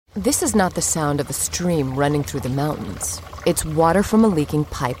This is not the sound of a stream running through the mountains. It's water from a leaking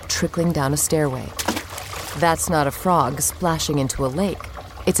pipe trickling down a stairway. That's not a frog splashing into a lake.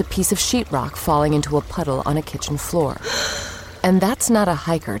 It's a piece of sheetrock falling into a puddle on a kitchen floor. And that's not a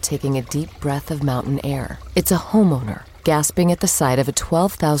hiker taking a deep breath of mountain air. It's a homeowner gasping at the sight of a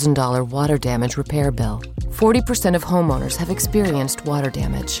 $12,000 water damage repair bill. 40% of homeowners have experienced water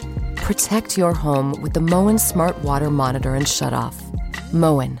damage. Protect your home with the Moen Smart Water Monitor and Shutoff.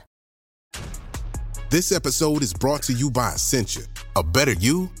 Moen. This episode is brought to you by Essentia. A better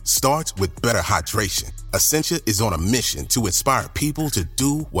you starts with better hydration. Essentia is on a mission to inspire people to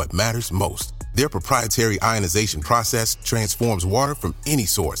do what matters most. Their proprietary ionization process transforms water from any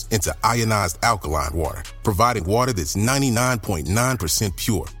source into ionized alkaline water, providing water that's 99.9%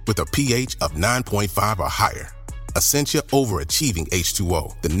 pure with a pH of 9.5 or higher. Essentia overachieving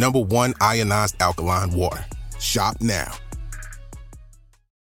H2O, the #1 ionized alkaline water. Shop now.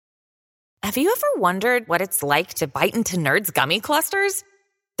 Have you ever wondered what it's like to bite into Nerds gummy clusters?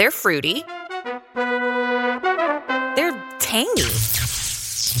 They're fruity. They're tangy.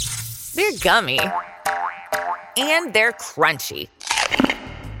 They're gummy. And they're crunchy.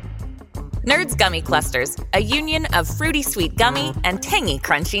 Nerds Gummy Clusters, a union of fruity sweet gummy and tangy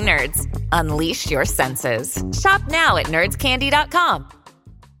crunchy nerds. Unleash your senses. Shop now at nerdscandy.com.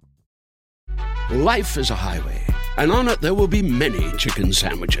 Life is a highway, and on it there will be many chicken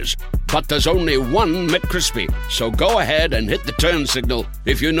sandwiches. But there's only one McCrispy. So go ahead and hit the turn signal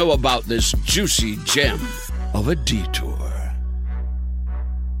if you know about this juicy gem of a detour.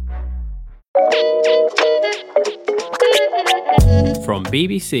 From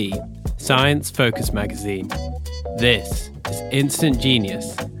BBC, Science Focus magazine, this is Instant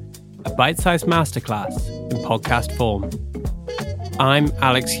Genius, a bite-sized masterclass in podcast form. I'm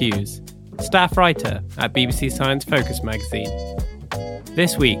Alex Hughes, staff writer at BBC Science Focus magazine.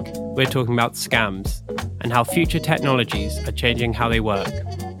 This week, we're talking about scams and how future technologies are changing how they work.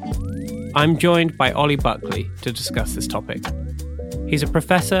 I'm joined by Ollie Buckley to discuss this topic. He's a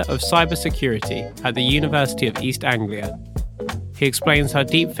professor of cybersecurity at the University of East Anglia. He explains how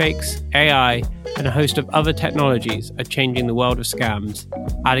deepfakes, AI, and a host of other technologies are changing the world of scams,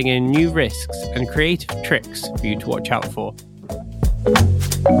 adding in new risks and creative tricks for you to watch out for.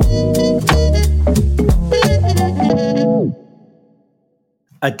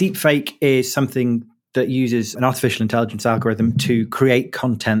 A deepfake is something that uses an artificial intelligence algorithm to create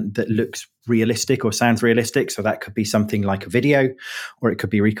content that looks realistic or sounds realistic. So that could be something like a video, or it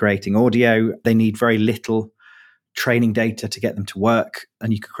could be recreating audio. They need very little training data to get them to work.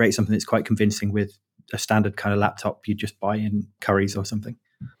 And you could create something that's quite convincing with a standard kind of laptop you just buy in Currys or something.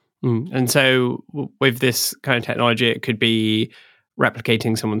 And so with this kind of technology, it could be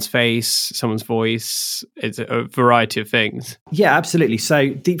replicating someone's face, someone's voice. It's a variety of things. Yeah, absolutely. So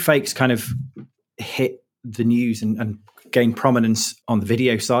deepfakes kind of hit the news and gain prominence on the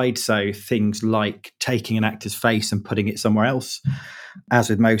video side. So things like taking an actor's face and putting it somewhere else. As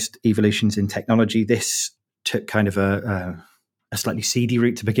with most evolutions in technology, this took kind of a slightly seedy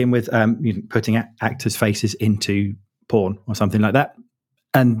route to begin with, putting actors' faces into porn or something like that.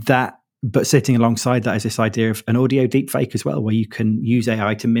 But sitting alongside that is this idea of an audio deepfake as well, where you can use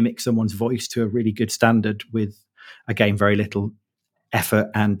AI to mimic someone's voice to a really good standard with, again, very little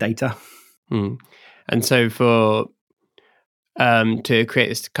effort and data. And so for to create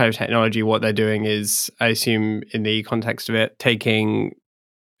this kind of technology, what they're doing is, I assume in the context of it, taking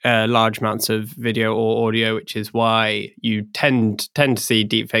large amounts of video or audio, which is why you tend to see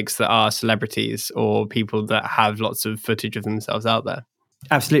deepfakes that are celebrities or people that have lots of footage of themselves out there.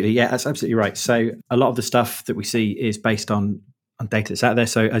 Absolutely. Yeah, that's absolutely right. So a lot of the stuff that we see is based on data that's out there.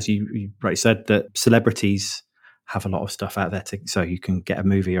 So as you rightly said, that celebrities have a lot of stuff out there. So you can get a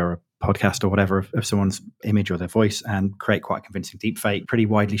movie or a podcast or whatever of someone's image or their voice and create quite a convincing deepfake. Pretty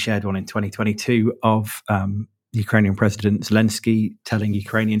widely shared one in 2022 of Ukrainian President Zelensky telling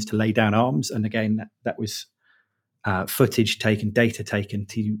Ukrainians to lay down arms. And again, that was footage taken, data taken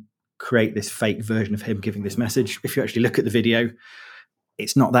to create this fake version of him giving this message. If you actually look at the video,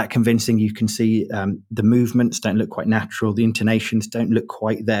 it's not that convincing. You can see the movements don't look quite natural. The intonations don't look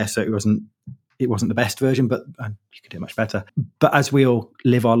quite there. So it wasn't the best version, but you could do it much better. But as we all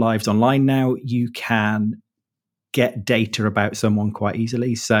live our lives online now, you can get data about someone quite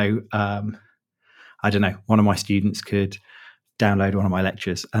easily. So I don't know, one of my students could download one of my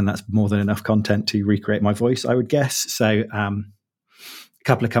lectures, and that's more than enough content to recreate my voice, I would guess. So a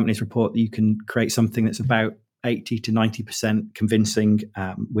couple of companies report that you can create something that's about 80 to 90% convincing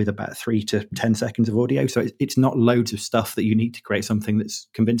with about 3 to 10 seconds of audio. So it's not loads of stuff that you need to create something that's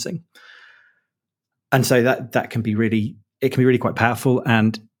convincing. And so that can be really quite powerful.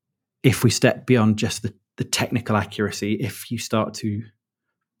 And if we step beyond just the technical accuracy, if you start to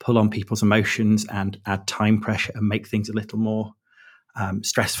pull on people's emotions and add time pressure and make things a little more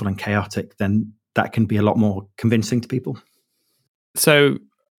stressful and chaotic, then that can be a lot more convincing to people. So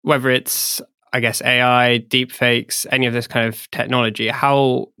whether it's, I guess, AI, deepfakes, any of this kind of technology,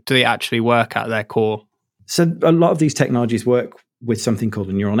 how do they actually work at their core? So a lot of these technologies work with something called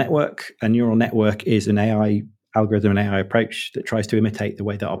a neural network. A neural network is an AI algorithm, an AI approach that tries to imitate the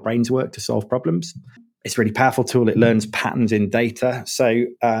way that our brains work to solve problems. It's a really powerful tool. It learns patterns in data. So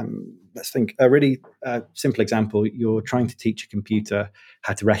let's think a really simple example. You're trying to teach a computer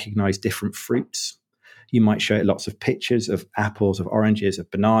how to recognize different fruits. You might show it lots of pictures of apples, of oranges, of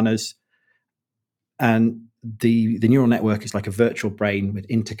bananas. And the neural network is like a virtual brain with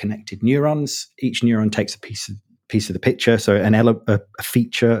interconnected neurons. Each neuron takes a piece of the picture, so a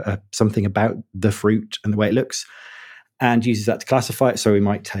feature, something about the fruit and the way it looks, and uses that to classify it. So we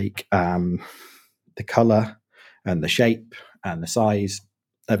might take the color and the shape and the size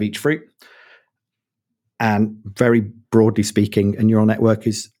of each fruit. And very broadly speaking, a neural network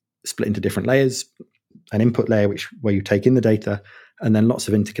is split into different layers. An input layer where you take in the data, and then lots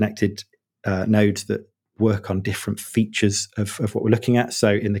of interconnected nodes that work on different features of what we're looking at.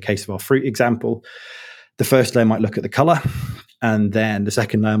 So in the case of our fruit example, the first layer might look at the color, and then the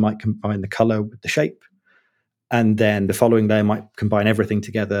second layer might combine the color with the shape, and then the following layer might combine everything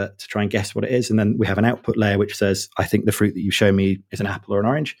together to try and guess what it is. And then we have an output layer which says, I think the fruit that you show me is an apple or an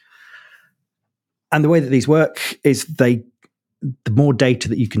orange. And the way that these work is the more data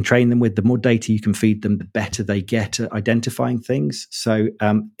that you can train them with, the more data you can feed them, the better they get at identifying things. So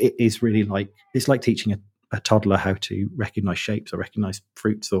it is really it's like teaching a toddler how to recognize shapes or recognize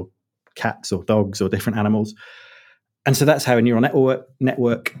fruits or cats or dogs or different animals. And so that's how a neural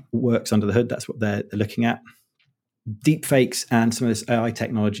network works under the hood. That's what they're looking at. Deepfakes and some of this AI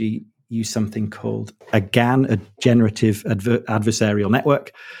technology use something called a GAN, a generative adversarial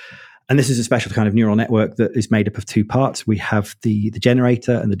network. And this is a special kind of neural network that is made up of two parts. We have the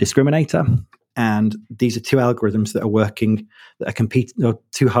generator and the discriminator. And these are two algorithms that are working, that are competing, or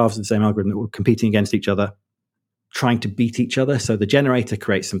two halves of the same algorithm that were competing against each other, trying to beat each other. So the generator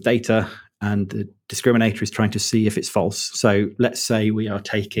creates some data and the discriminator is trying to see if it's false. So let's say we are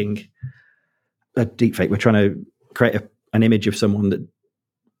taking a deepfake. We're trying to create an image of someone that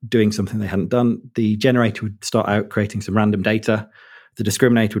doing something they hadn't done. The generator would start out creating some random data. The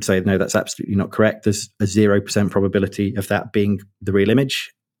discriminator would say, no, that's absolutely not correct. There's a 0% probability of that being the real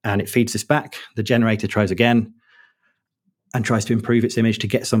image. And it feeds this back. The generator tries again and tries to improve its image to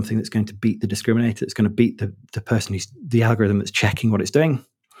get something that's going to beat the discriminator, that's going to beat the person who's the algorithm that's checking what it's doing.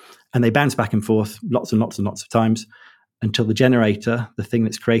 And they bounce back and forth lots and lots and lots of times until the generator, the thing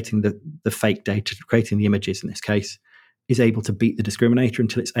that's creating the fake data, creating the images in this case, is able to beat the discriminator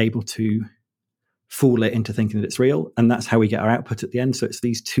until it's able to fool it into thinking that it's real. And that's how we get our output at the end. So it's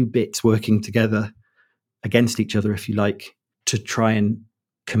these two bits working together against each other, if you like, to try and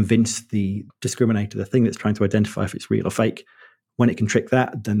convince the discriminator, the thing that's trying to identify if it's real or fake. When it can trick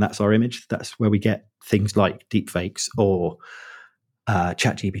that, then that's our image. That's where we get things like deepfakes or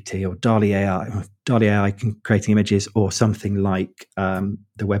ChatGPT or DALL-E AI. DALL-E AI creating images, or something like the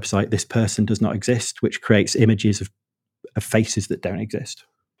website This Person Does Not Exist, which creates images of faces that don't exist.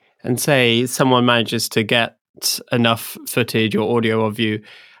 And say someone manages to get enough footage or audio of you,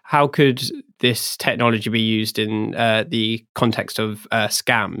 how could this technology be used in the context of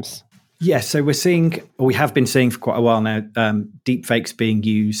scams? Yeah, so we have been seeing for quite a while now, deepfakes being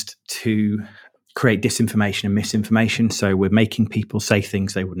used to create disinformation and misinformation. So we're making people say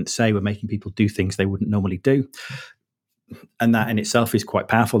things they wouldn't say. We're making people do things they wouldn't normally do. And that in itself is quite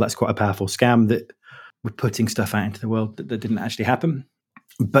powerful. That's quite a powerful scam, that we're putting stuff out into the world that didn't actually happen.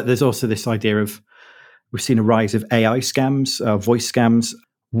 But there's also this idea of, we've seen a rise of AI scams, voice scams,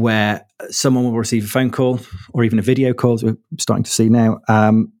 where someone will receive a phone call or even a video call, as we're starting to see now,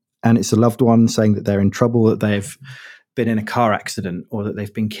 and it's a loved one saying that they're in trouble, that they've been in a car accident, or that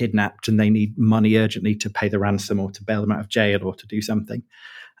they've been kidnapped and they need money urgently to pay the ransom or to bail them out of jail or to do something.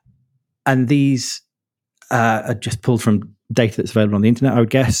 And these are just pulled from data that's available on the internet, I would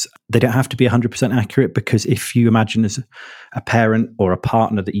guess. They don't have to be 100% accurate, because if you imagine as a parent or a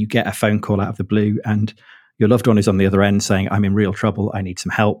partner that you get a phone call out of the blue and your loved one is on the other end saying, I'm in real trouble, I need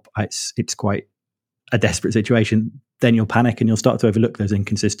some help, it's quite a desperate situation, then you'll panic and you'll start to overlook those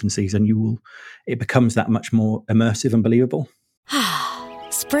inconsistencies, and it becomes that much more immersive and believable.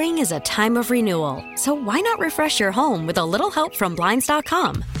 Spring is a time of renewal, so why not refresh your home with a little help from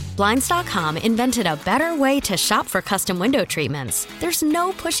Blinds.com? Blinds.com invented a better way to shop for custom window treatments. There's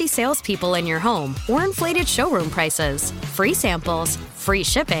no pushy salespeople in your home or inflated showroom prices. Free samples, free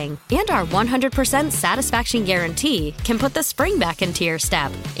shipping, and our 100% satisfaction guarantee can put the spring back into your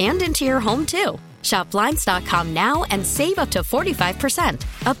step and into your home, too. Shop Blinds.com now and save up to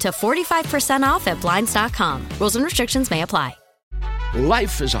 45%. Up to 45% off at Blinds.com. Rules and restrictions may apply.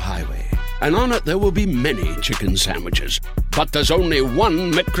 Life is a highway, and on it there will be many chicken sandwiches. But there's only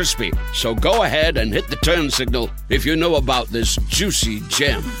one McCrispy. So go ahead and hit the turn signal if you know about this juicy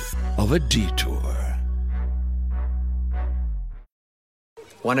gem of a detour.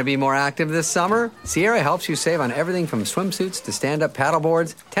 Want to be more active this summer? Sierra helps you save on everything from swimsuits to stand-up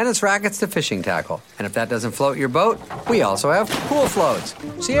paddleboards, tennis rackets to fishing tackle. And if that doesn't float your boat, we also have pool floats.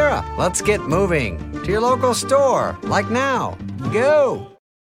 Sierra, let's get moving. To your local store, like now. Go!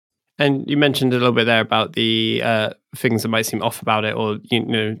 And you mentioned a little bit there about the things that might seem off about it, or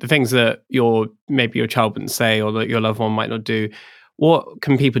the things that maybe your child wouldn't say, or that your loved one might not do. What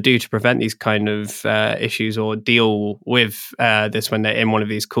can people do to prevent these kind of issues or deal with this when they're in one of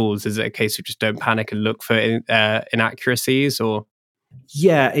these calls? Is it a case of just don't panic and look for inaccuracies, or?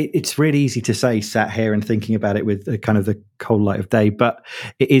 Yeah, it's really easy to say sat here and thinking about it with kind of the cold light of day, but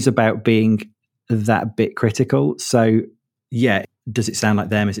it is about being that bit critical. So yeah, does it sound like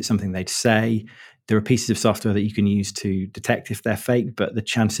them? Is it something they'd say? There are pieces of software that you can use to detect if they're fake, but the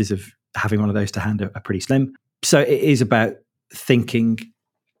chances of having one of those to hand are pretty slim. So it is about thinking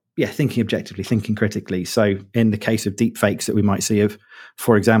objectively, thinking critically. So in the case of deep fakes that we might see of,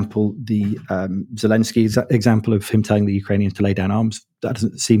 for example, the Zelensky example of him telling the Ukrainians to lay down arms, that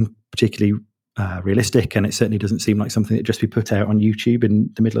doesn't seem particularly realistic, and it certainly doesn't seem like something that just be put out on YouTube in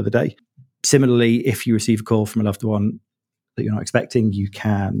the middle of the day. Similarly, if you receive a call from a loved one that you're not expecting, you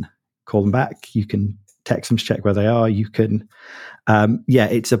can call them back, you can text them to check where they are, you can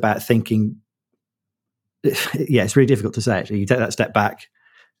it's about thinking. It's really difficult to say, actually. You take that step back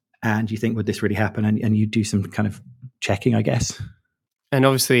and you think, would this really happen? And you do some kind of checking, I guess. And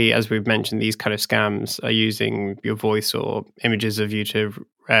obviously, as we've mentioned, these kind of scams are using your voice or images of you to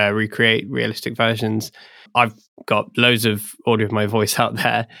recreate realistic versions. I've got loads of audio of my voice out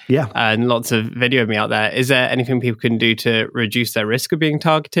there, and lots of video of me out there. Is there anything people can do to reduce their risk of being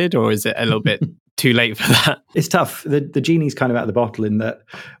targeted, or is it a little bit too late for that? It's tough. The genie's kind of out of the bottle in that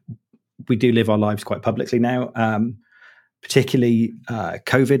we do live our lives quite publicly now. Particularly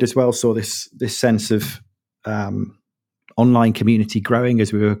COVID as well saw this sense of online community growing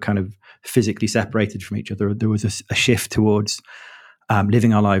as we were kind of physically separated from each other. There was a shift towards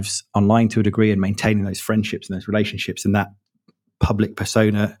living our lives online to a degree and maintaining those friendships and those relationships and that public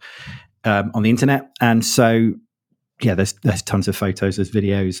persona on the internet. And so, yeah, there's tons of photos, there's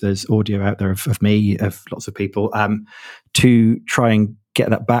videos, there's audio out there of me, of lots of people. To try and get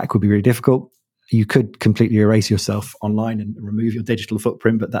that back would be really difficult. You could completely erase yourself online and remove your digital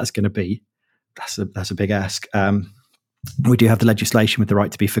footprint, but that's a big ask. We do have the legislation with the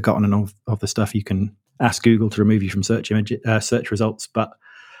right to be forgotten and all of the stuff. You can ask Google to remove you from search results, but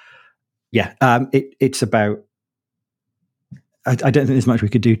it's about. I don't think there's much we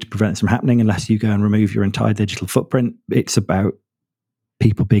could do to prevent this from happening unless you go and remove your entire digital footprint. It's about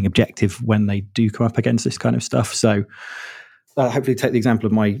people being objective when they do come up against this kind of stuff. So hopefully take the example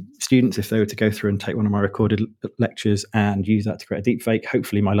of my students, if they were to go through and take one of my recorded lectures and use that to create a deep fake,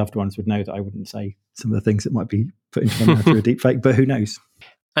 hopefully my loved ones would know that I wouldn't say some of the things that might be put into them through a deep fake, but who knows?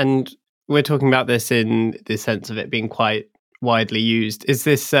 And we're talking about this in the sense of it being quite widely used. Is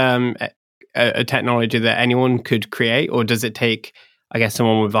this a technology that anyone could create, or does it take, I guess,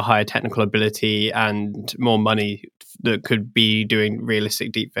 someone with a higher technical ability and more money that could be doing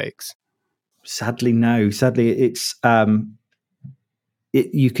realistic deepfakes? Sadly, no. Sadly, it's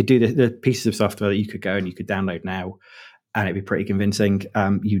you could do the pieces of software that you could go and you could download now, and it'd be pretty convincing.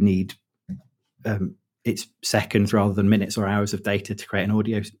 You need it's seconds rather than minutes or hours of data to create an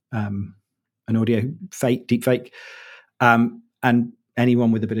audio fake, deep fake, and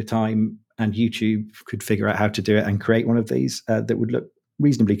anyone with a bit of time and YouTube could figure out how to do it and create one of these that would look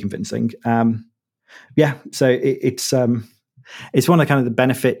reasonably convincing. So it's one of the kind of the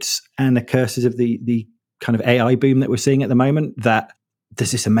benefits and the curses of the kind of AI boom that we're seeing at the moment, that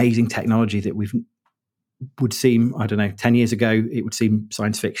there's this amazing technology that would seem, 10 years ago, it would seem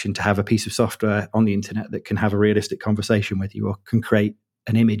science fiction to have a piece of software on the internet that can have a realistic conversation with you or can create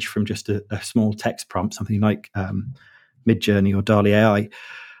an image from just a small text prompt, something like Midjourney or DALL-E AI.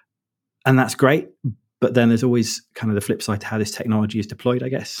 And that's great. But then there's always kind of the flip side to how this technology is deployed, I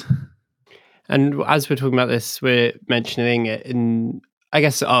guess. And as we're talking about this, we're mentioning it in, I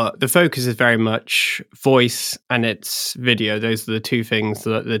guess, the focus is very much voice and it's video. Those are the two things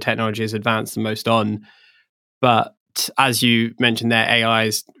that the technology has advanced the most on. But as you mentioned there, AI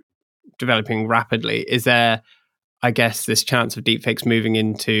is developing rapidly. Is there I guess, this chance of deepfakes moving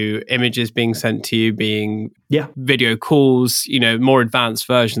into images being sent to you, being video calls, more advanced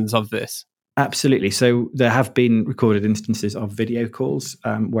versions of this? Absolutely. So there have been recorded instances of video calls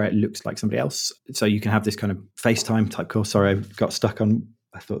where it looks like somebody else. So you can have this kind of FaceTime type call. Sorry, I got stuck on,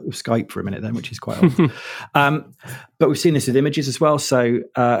 I thought it was Skype for a minute then, which is quite odd. But we've seen this with images as well. So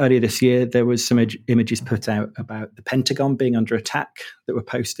earlier this year, there was some images put out about the Pentagon being under attack that were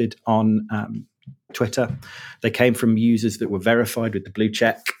posted on Twitter. They came from users that were verified with the blue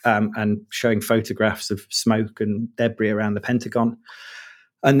check and showing photographs of smoke and debris around the Pentagon.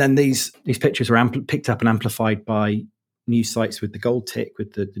 And then these pictures were picked up and amplified by news sites with the gold tick,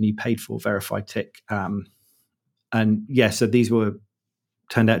 with the new paid-for verified tick. So these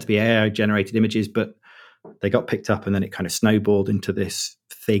turned out to be AI-generated images, but they got picked up, and then it kind of snowballed into this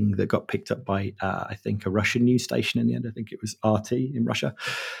thing that got picked up by, I think, a Russian news station in the end. I think it was RT in Russia,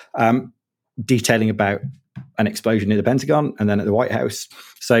 detailing about an explosion near the Pentagon and then at the White House.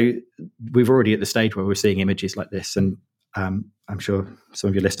 So we've already at the stage where we're seeing images like this, and I'm sure some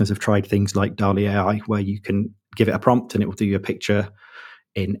of your listeners have tried things like DALL-E AI, where you can give it a prompt and it will do you a picture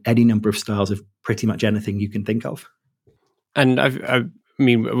in any number of styles of pretty much anything you can think of. And I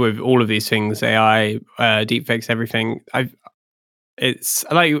mean, with all of these things, AI, deepfakes, everything, it's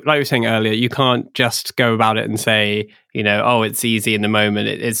like you were saying earlier, you can't just go about it and say, it's easy in the moment.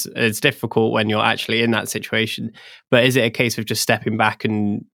 It's difficult when you're actually in that situation. But is it a case of just stepping back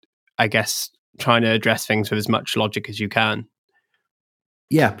and, I guess, trying to address things with as much logic as you can?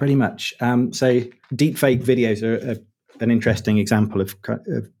 Yeah, pretty much. So deepfake videos are an interesting example of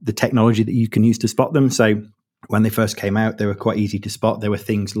the technology that you can use to spot them. So when they first came out, they were quite easy to spot. There were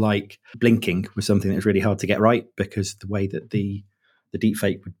things like blinking was something that was really hard to get right, because the way that the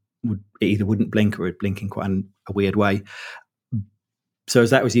deepfake would it either wouldn't blink or it would blink in quite a weird way. So as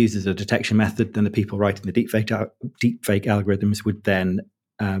that was used as a detection method, then the people writing the deepfake algorithms would then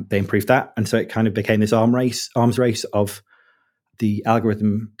they improved that, and so it kind of became this arms race of the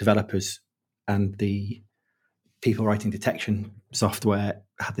algorithm developers and the people writing detection software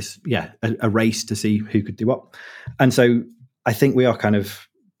had this a race to see who could do what. And so I think we are kind of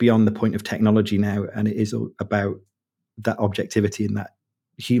beyond the point of technology now, and it is about that objectivity and that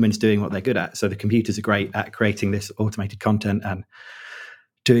humans doing what they're good at. So the computers are great at creating this automated content and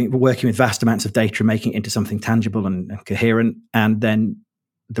working with vast amounts of data and making it into something tangible and coherent. And then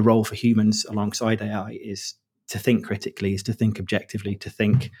the role for humans alongside AI is to think critically, is to think objectively, to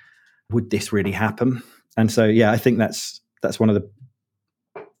think, would this really happen? And so, I think that's one of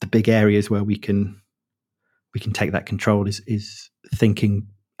the big areas where we can take that control is thinking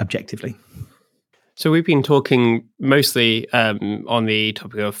objectively. So we've been talking mostly on the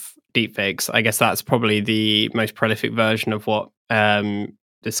topic of deepfakes. I guess that's probably the most prolific version of what the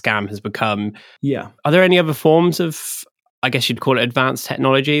scam has become. Yeah. Are there any other forms of, I guess you'd call it, advanced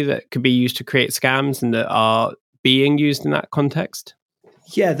technology that could be used to create scams and that are being used in that context?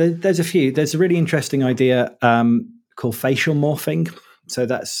 Yeah, there's a few. There's a really interesting idea called facial morphing. So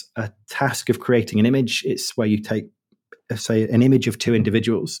that's a task of creating an image. It's where you take, say, an image of two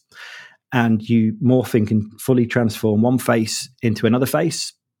individuals, and you morphing can fully transform one face into another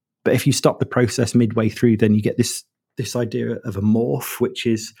face. But if you stop the process midway through, then you get this idea of a morph, which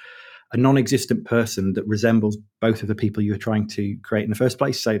is a non-existent person that resembles both of the people you were trying to create in the first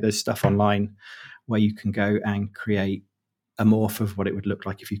place. So there's stuff online where you can go and create a morph of what it would look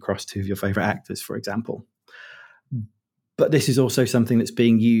like if you crossed two of your favorite actors, for example. But this is also something that's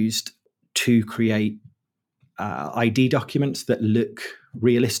being used to create ID documents that look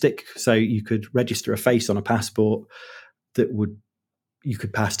realistic. So you could register a face on a passport you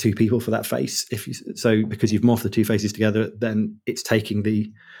could pass two people for that face. Because you've morphed the two faces together, then it's taking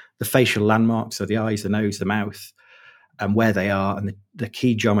the facial landmarks, so the eyes, the nose, the mouth, and where they are, and the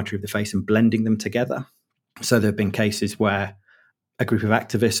key geometry of the face, and blending them together. So there have been cases where a group of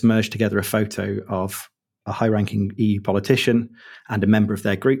activists merged together a photo of a high-ranking EU politician and a member of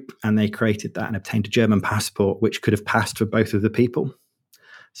their group, and they created that and obtained a German passport, which could have passed for both of the people.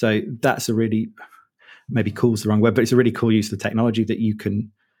 So that's a really, maybe cool is the wrong word, but it's a really cool use of the technology that you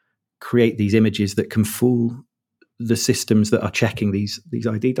can create these images that can fool the systems that are checking these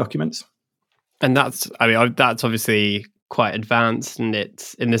ID documents. And that's obviously quite advanced, and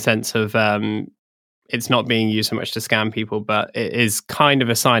it's in the sense of it's not being used so much to scam people, but it is kind of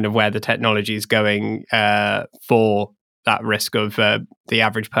a sign of where the technology is going for that risk of the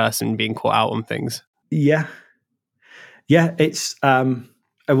average person being caught out on things. Yeah, it's one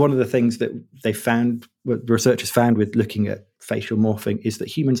of the things that they found, what researchers found with looking at facial morphing, is that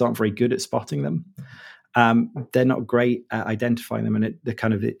humans aren't very good at spotting them. They're not great at identifying them, and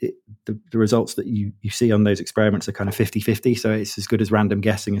the results that you see on those experiments are kind of 50-50. So it's as good as random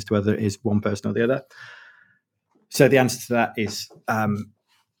guessing as to whether it is one person or the other. So the answer to that is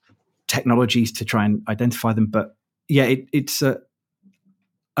technologies to try and identify them. But yeah,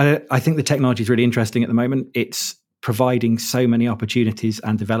 I think the technology is really interesting at the moment. It's providing so many opportunities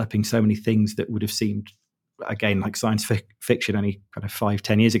and developing so many things that would have seemed, again, like science fiction only kind of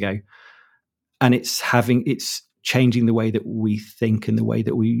 5-10 years ago. And it's changing the way that we think and the way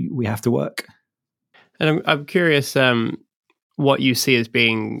that we have to work. And I'm curious what you see as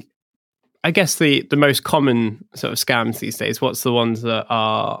being, I guess, the most common sort of scams these days. What's the ones that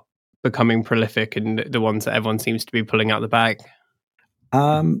are becoming prolific and the ones that everyone seems to be pulling out the bag?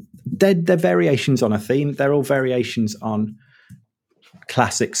 They're variations on a theme. They're all variations on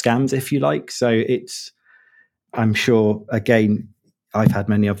classic scams, if you like. So I'm sure, again, I've had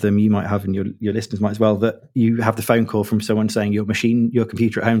many of them, you might have, and your listeners might as well, that you have the phone call from someone saying your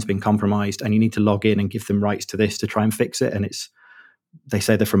computer at home has been compromised and you need to log in and give them rights to this to try and fix it. And they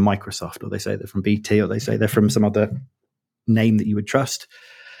say they're from Microsoft, or they say they're from BT, or they say they're from some other name that you would trust.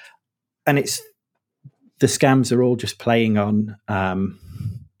 And the scams are all just playing on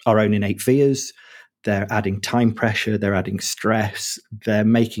our own innate fears. They're adding time pressure. They're adding stress. They're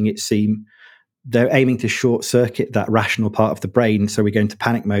making it seem they're aiming to short circuit that rational part of the brain. So we go into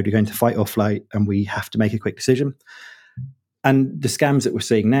panic mode, we go into fight or flight, and we have to make a quick decision. And the scams that we're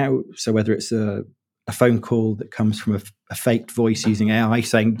seeing now, so whether it's a phone call that comes from a faked voice using AI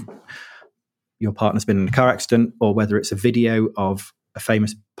saying your partner's been in a car accident, or whether it's a video of a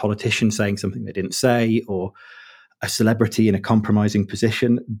famous politician saying something they didn't say, or a celebrity in a compromising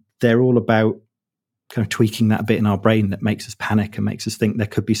position, they're all about kind of tweaking that bit in our brain that makes us panic and makes us think there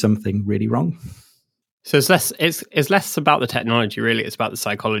could be something really wrong. So it's less about the technology, really. It's about the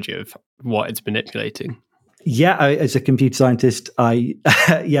psychology of what it's manipulating. Yeah, as a computer scientist, I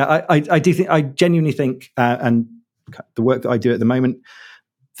do think, I genuinely think, and the work that I do at the moment,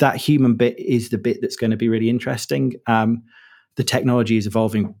 that human bit is the bit that's going to be really interesting. The technology is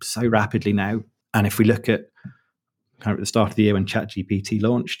evolving so rapidly now, and if we look at kind of at the start of the year when ChatGPT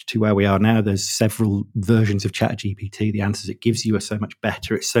launched to where we are now, there's several versions of ChatGPT. The answers it gives you are so much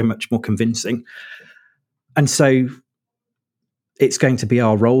better. It's so much more convincing. And so it's going to be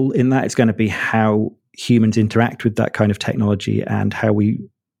our role in that. It's going to be how humans interact with that kind of technology and how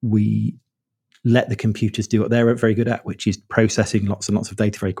we let the computers do what they're very good at, which is processing lots and lots of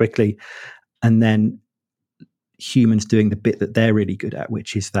data very quickly. And then humans doing the bit that they're really good at,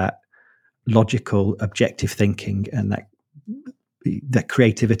 which is that logical, objective thinking and that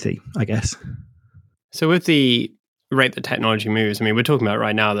creativity, I guess. So with the rate that technology moves, I mean, we're talking about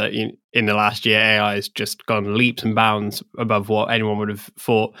right now that in the last year, AI has just gone leaps and bounds above what anyone would have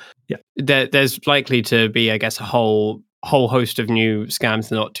thought. Yeah, there's likely to be, I guess, a whole host of new scams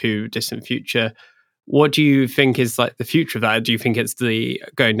in the not too distant future. What do you think is like the future of that? Do you think it's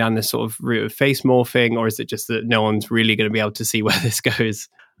going down this sort of route of face morphing, or is it just that no one's really going to be able to see where this goes?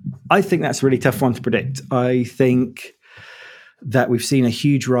 I think that's a really tough one to predict. I think that we've seen a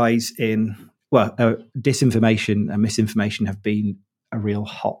huge rise in, disinformation and misinformation have been a real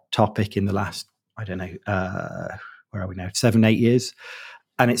hot topic in the last, I don't know, where are we now, 7-8 years.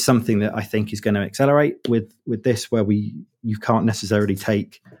 And it's something that I think is going to accelerate with this, where you can't necessarily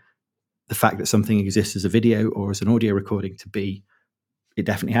take the fact that something exists as a video or as an audio recording to be, it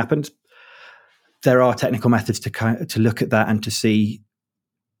definitely happened. There are technical methods to look at that and to see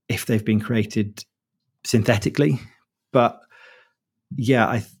if they've been created synthetically. But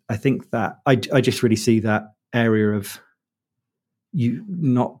yeah, I think that I just really see that area of you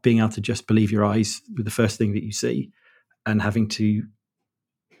not being able to just believe your eyes with the first thing that you see and having to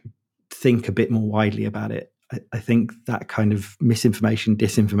think a bit more widely about it. I think that kind of misinformation,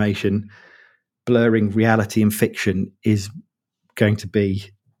 disinformation, blurring reality and fiction is going to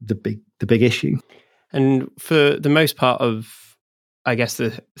be the big issue. And for the most part of, I guess,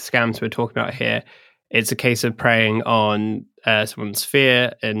 the scams we're talking about here, it's a case of preying on someone's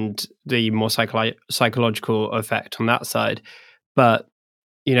fear and the more psychological effect on that side. But,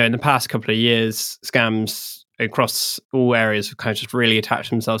 in the past couple of years, scams across all areas have kind of just really attached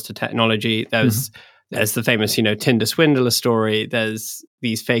themselves to technology. There's the famous, Tinder swindler story. There's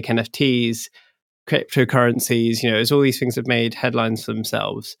these fake NFTs, cryptocurrencies, there's all these things that have made headlines for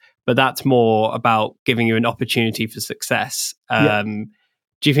themselves. But that's more about giving you an opportunity for success.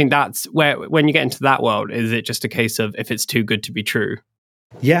 Do you think that's where, when you get into that world, is it just a case of if it's too good to be true?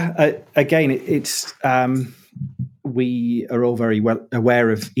 Yeah, again, it's we are all very well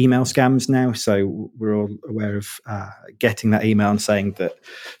aware of email scams now. So we're all aware of getting that email and saying that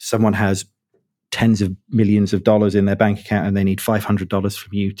someone has tens of millions of dollars in their bank account and they need $500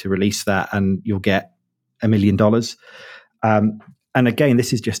 from you to release that, and you'll get $1 million. And again,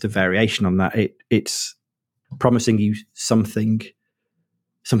 this is just a variation on that. It's promising you something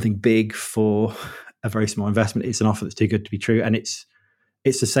big for a very small investment. It's an offer that's too good to be true. And it's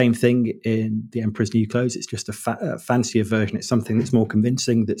the same thing in The Emperor's New Clothes. It's just a fancier version. It's something that's more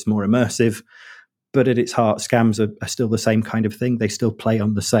convincing, that's more immersive. But at its heart, scams are still the same kind of thing. They still play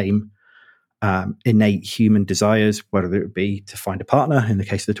on the same innate human desires, whether it be to find a partner, in the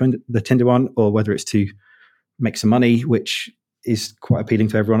case of the Tinder one, or whether it's to make some money, which is quite appealing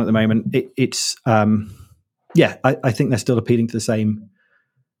to everyone at the moment. I think they're still appealing to the same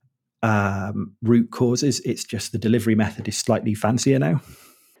root causes. It's just the delivery method is slightly fancier now.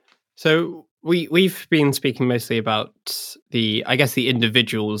 So we've been speaking mostly about the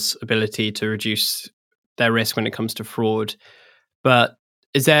individual's ability to reduce their risk when it comes to fraud. But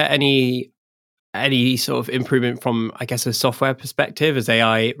is there any sort of improvement from, I guess, a software perspective? As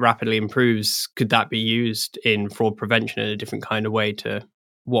AI rapidly improves, could that be used in fraud prevention in a different kind of way to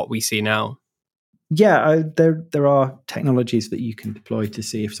what we see now? Yeah, there are technologies that you can deploy to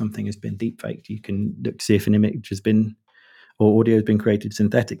see if something has been deepfaked. You can look to see if an image has been, or audio has been created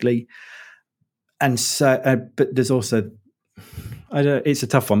synthetically. And so, but there's also, it's a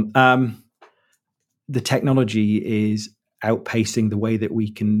tough one. The technology is outpacing the way that we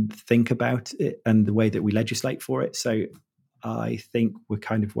can think about it and the way that we legislate for it. So I think we're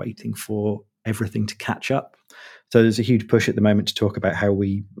kind of waiting for everything to catch up. So there's a huge push at the moment to talk about how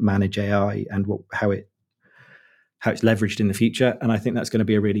we manage AI and how it's leveraged in the future. And I think that's going to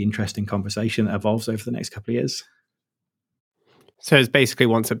be a really interesting conversation that evolves over the next couple of years. So it's basically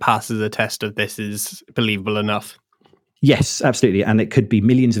once it passes the test of this is believable enough. Yes, absolutely. And it could be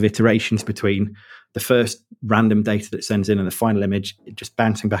millions of iterations between the first random data that sends in and the final image, just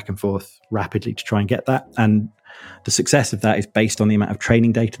bouncing back and forth rapidly to try and get that. And the success of that is based on the amount of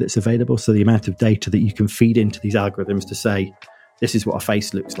training data that's available. So the amount of data that you can feed into these algorithms to say, this is what a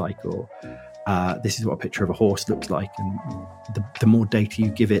face looks like, or this is what a picture of a horse looks like. And the more data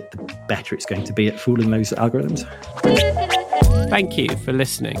you give it, the better it's going to be at fooling those algorithms. Thank you for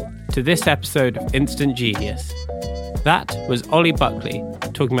listening to this episode of Instant Genius. That was Ollie Buckley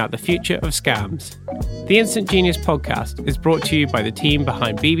talking about the future of scams. The Instant Genius podcast is brought to you by the team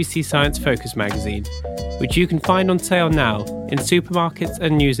behind BBC Science Focus magazine, which you can find on sale now in supermarkets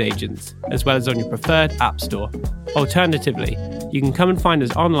and newsagents, as well as on your preferred app store. Alternatively, you can come and find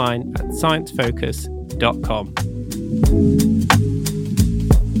us online at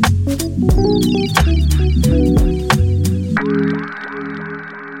sciencefocus.com.